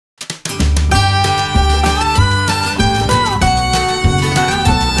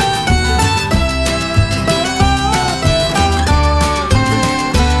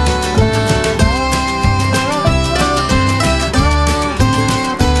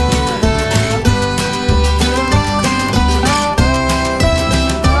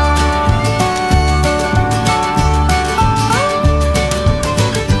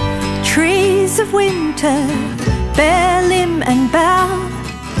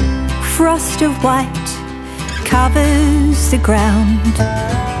frost of white covers the ground.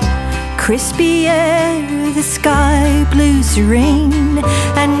 Crispy air, the sky blue serene,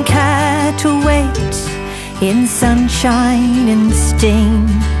 and cattle wait in sunshine and steam.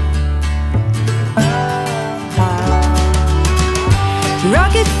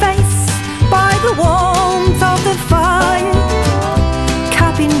 Rugged face by the warmth of the fire,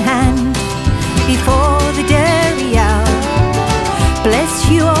 cup in hand before the dairy hour. Bless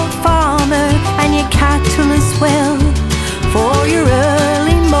you, old farmer, and your cattle as well, for your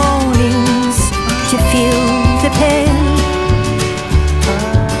early mornings to fill the pail.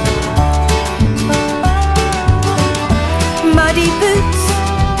 Muddy boots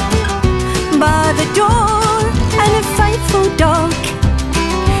by the door, and a faithful dog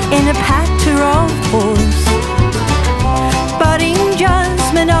in a patter of paws. Budding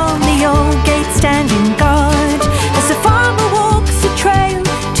jasmine on the old gate standing guard, as the farmer walks the trail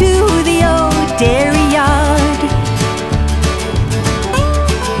to the old dairy yard.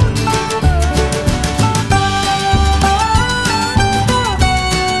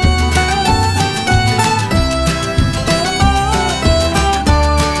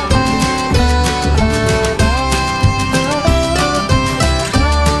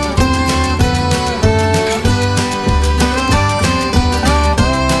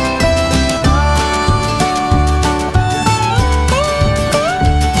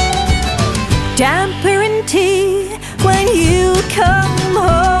 Damper and tea when you come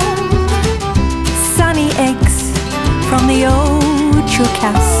home, sunny eggs from the old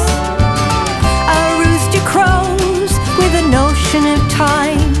chook-house. A rooster crows with a notion of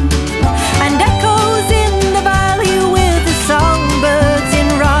time, and echoes in the valley with the songbirds in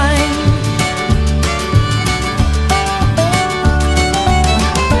rhyme.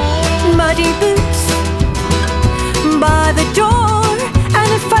 Muddy boots by the door, and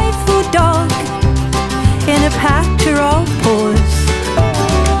a faithful dog in a patter of paws.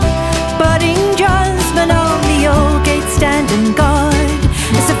 Budding jasmine on the old gate standing guard,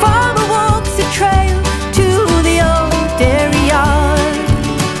 as the farmer walks the trail to the old dairy yard.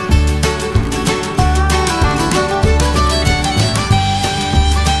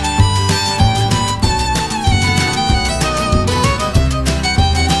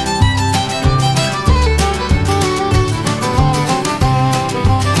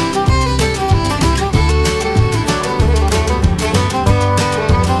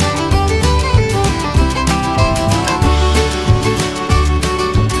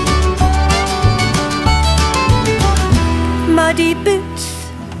 Muddy boots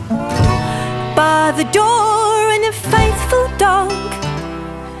by the door, and a faithful dog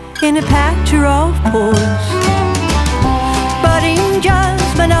in a patter of paws. Budding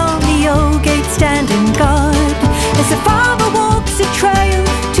jasmine on the old gate standing guard, as the farmer walks the trail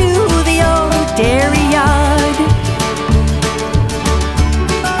to the old dairy yard.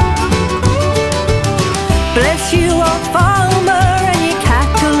 Bless you, old farmer, and your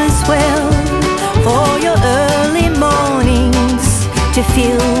cattle as well, for your early mornings to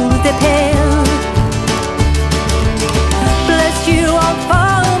fill the pail. Bless you, old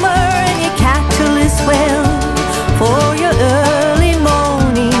farmer,